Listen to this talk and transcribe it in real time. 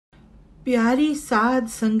प्यारी साध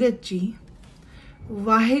संगत जी,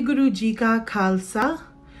 वाहेगुरु जी का खालसा,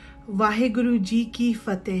 वाहेगुरु जी की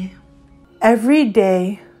फतेह. Every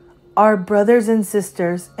day, our brothers and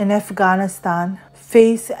sisters in Afghanistan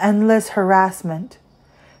face endless harassment.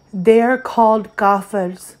 They are called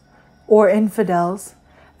kafirs or infidels,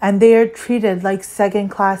 and they are treated like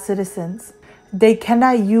second-class citizens. They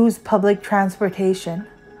cannot use public transportation.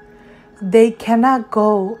 They cannot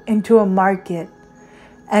go into a market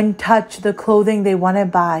and touch the clothing they want to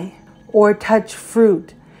buy or touch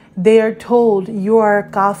fruit. They are told you are a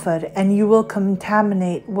kafir and you will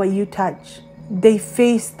contaminate what you touch. They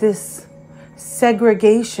face this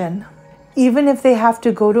segregation. Even if they have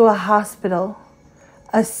to go to a hospital,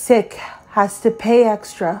 a Sikh has to pay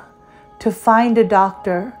extra to find a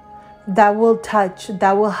doctor that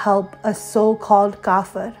will help a so-called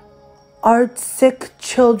kafir. Our Sikh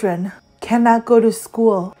children cannot go to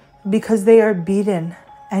school because they are beaten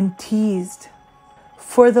and teased.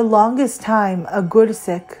 For the longest time, a good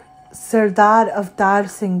Sikh, Sardar Avtar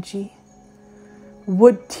Singh Ji,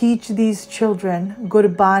 would teach these children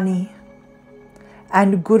Gurbani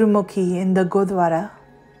and Gurmukhi in the Gurdwara.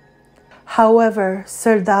 However,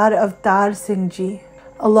 Sardar Avtar Singh Ji,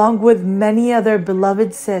 along with many other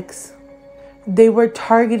beloved Sikhs, they were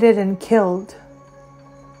targeted and killed,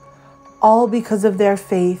 all because of their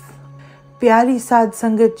faith. Pyari Sad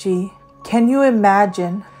Sangat Ji, can you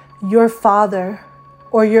imagine your father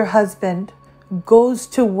or your husband goes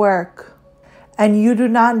to work and you do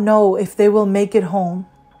not know if they will make it home?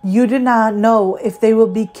 You do not know if they will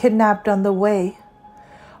be kidnapped on the way.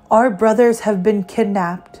 Our brothers have been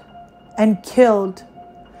kidnapped and killed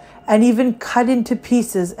and even cut into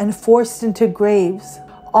pieces and forced into graves.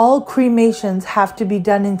 All cremations have to be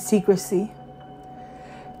done in secrecy.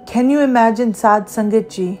 Can you imagine, Sad Sangat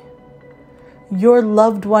Ji, your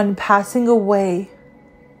loved one passing away,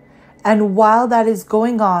 and while that is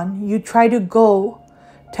going on, you try to go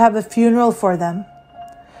to have a funeral for them,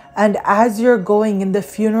 and as you're going in the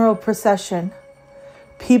funeral procession,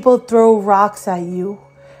 people throw rocks at you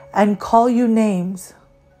and call you names?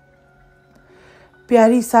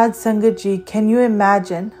 Pyari Sad Sangat Ji, can you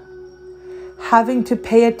imagine having to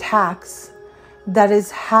pay a tax that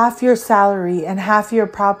is half your salary and half your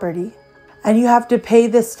property, and you have to pay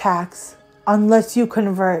this tax unless you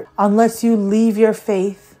convert, unless you leave your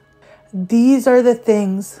faith? These are the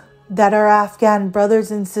things that our Afghan brothers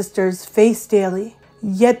and sisters face daily,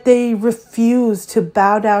 yet they refuse to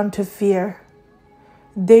bow down to fear.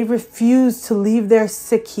 They refuse to leave their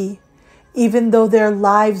Sikhi, even though their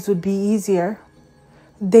lives would be easier.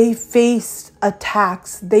 They face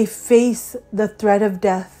attacks. They face the threat of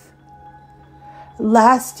death.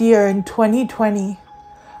 Last year in 2020,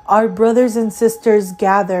 our brothers and sisters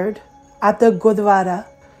gathered at the Gurdwara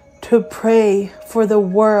to pray for the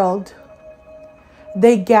world.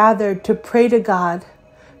 They gathered to pray to God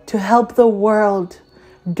to help the world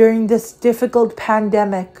during this difficult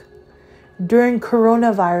pandemic. During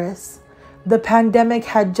coronavirus, the pandemic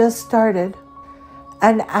had just started,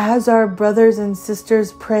 and as our brothers and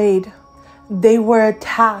sisters prayed, they were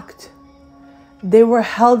attacked. They were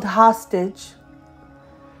held hostage.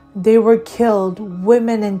 They were killed.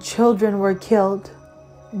 Women and children were killed.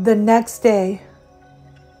 The next day,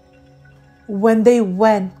 when they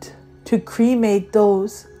went to cremate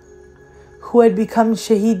those who had become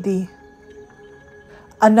shahidi,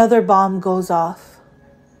 another bomb goes off.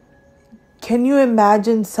 Can you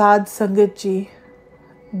imagine, Sad Sangat Ji,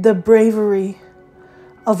 the bravery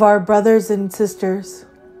of our brothers and sisters?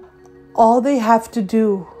 All they have to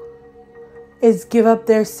do is give up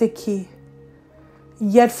their Sikhi.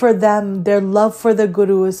 Yet for them, their love for the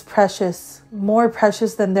Guru is precious, more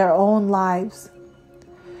precious than their own lives.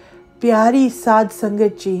 Pyari Sad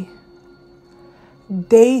Sangat Ji,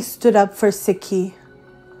 they stood up for Sikhi.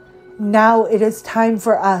 Now it is time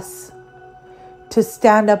for us to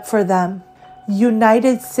stand up for them.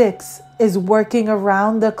 UNITEDSIKHS is working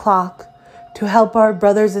around the clock to help our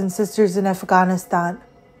brothers and sisters in Afghanistan.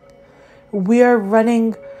 We are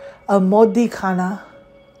running a Modi Khana,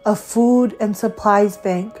 a food and supplies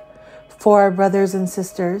bank for our brothers and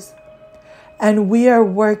sisters, and we are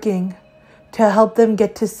working to help them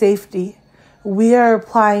get to safety. We are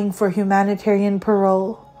applying for humanitarian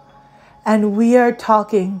parole, and we are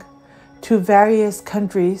talking to various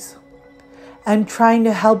countries and trying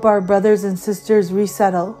to help our brothers and sisters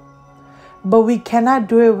resettle. But we cannot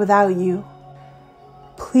do it without you.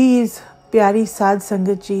 Please, Pyari Sad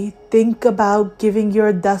Sangat Ji, think about giving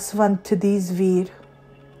your daswant to these veer.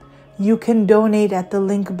 You can donate at the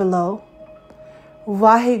link below.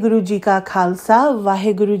 Vaheguru Ji ka Khalsa,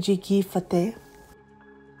 Vaheguru Ji ki Fateh.